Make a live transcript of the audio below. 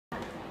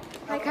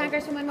Hi,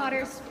 Congresswoman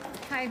Waters.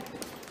 Hi,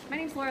 my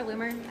name is Laura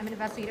Loomer. I'm an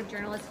investigative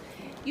journalist.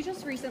 You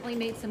just recently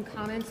made some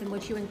comments in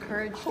which you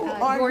encouraged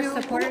your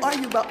supporters. Who are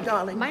you,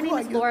 darling? My name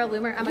is Laura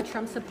Loomer. I'm a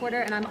Trump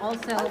supporter, and I'm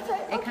also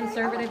a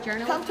conservative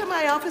journalist. Come to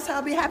my office.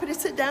 I'll be happy to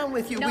sit down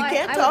with you. No, we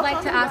can't I talk would like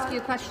on to the ask road.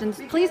 you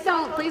questions. Please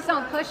don't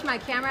push my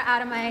camera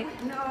out of my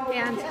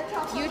hands.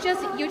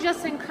 You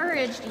just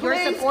encouraged your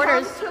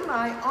supporters. Come to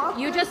my office.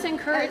 You just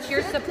encouraged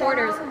your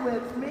supporters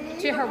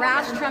to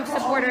harass Trump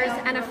supporters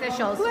and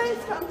officials. Please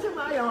come to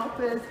my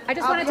office. I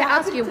just wanted to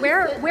ask you,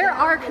 where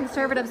are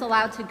conservatives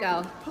allowed to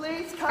go?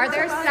 Please come Are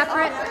there to my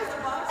separate? office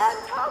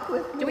and talk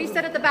with me. Do we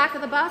sit at the back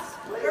of the bus?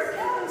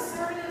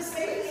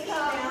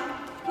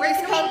 Please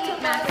can we come eat, to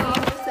my Maxine?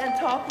 office and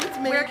talk with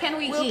me. Where can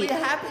we We'll eat? be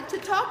happy to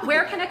talk with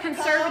Where you. can a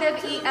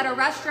conservative eat at a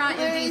restaurant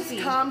in Please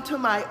D.C.? come to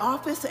my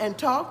office and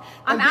talk.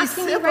 I'm and be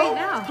asking you civil. right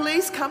now.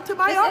 Please come to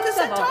my This office is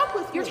and civil. talk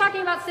with me. You're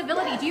talking about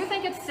civility. Do you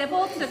think it's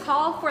civil to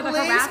call for the Please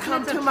come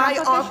harassment to of my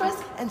Trump office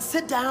officials? and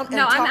sit down and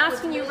No, talk I'm with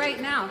asking me. you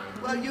right now.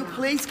 Will you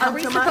please Are come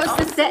we to my supposed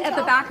to office? sit at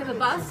the back of the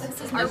bus?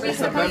 Are we supposed to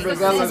sit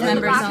members at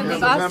the back of the only.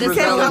 bus? Members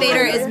This elevator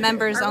only. is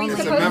members Are we only. It's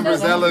a supposed to-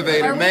 members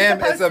elevator. are we Ma'am,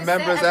 supposed it's a to sit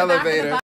members at the back of the elevator. bus?